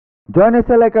Join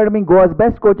SL Academy, Goa's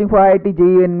best coaching for IIT,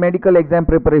 JEE and medical exam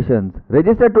preparations.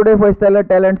 Register today for Stellar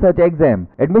Talent Search exam.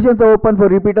 Admissions are open for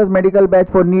repeaters medical batch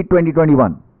for NEET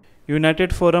 2021.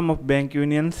 United Forum of Bank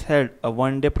Unions held a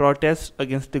one-day protest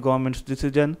against the government's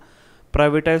decision to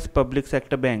privatize public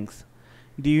sector banks.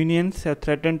 The unions have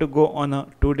threatened to go on a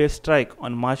two-day strike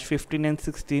on March 15 and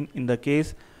 16 in the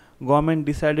case government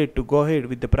decided to go ahead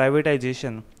with the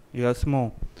privatization years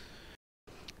more.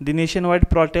 The nationwide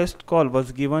protest call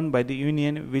was given by the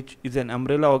union, which is an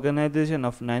umbrella organization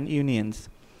of 9 unions.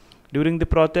 During the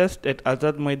protest at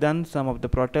Azad Maidan, some of the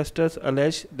protesters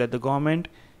alleged that the government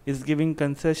is giving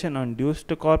concession on dues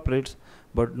to corporates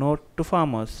but not to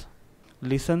farmers.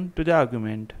 Listen to the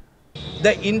argument.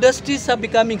 The industries are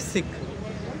becoming sick,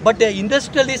 but the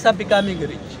industrialists are becoming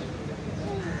rich.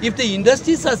 If the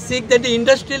industries are sick, then the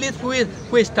industrialists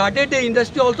who started the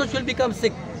industry also should become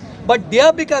sick. But they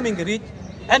are becoming rich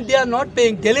and they are not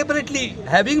paying. Deliberately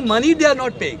having money, they are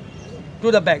not paying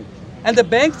to the bank. And the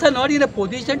banks are not in a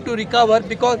position to recover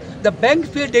because the banks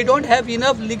feel they don't have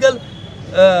enough legal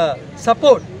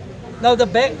support. Now the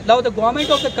government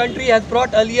of the country has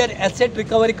brought earlier asset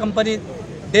recovery companies.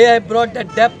 They have brought the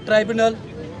debt tribunal.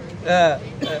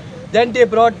 Then they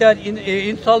brought the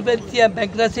insolvency and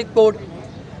bankruptcy court.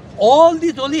 All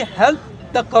these only help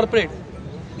the corporate.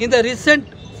 In the recent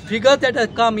figures that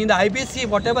have come in the IBC,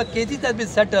 whatever cases have been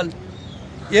settled,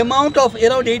 amount of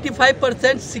around 85%,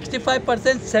 65%,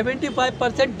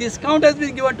 75% discount has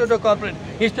been given to the corporate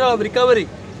instead of recovery.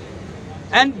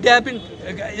 And they have been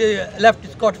left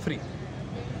scot-free.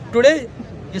 Today,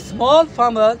 small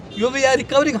farmers, we are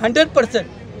recovering 100%.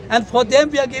 And for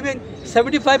them, we are giving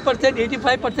 75%,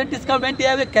 85% discount when they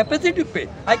have a capacity to pay.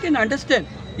 I can understand.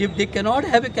 If they cannot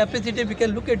have a capacity, we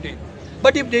can look at it.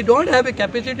 But if they don't have a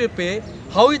capacity to pay,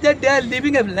 how is that they are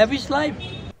living a lavish life?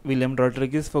 William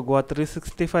Rodriguez for Goa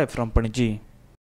 365 from Panji.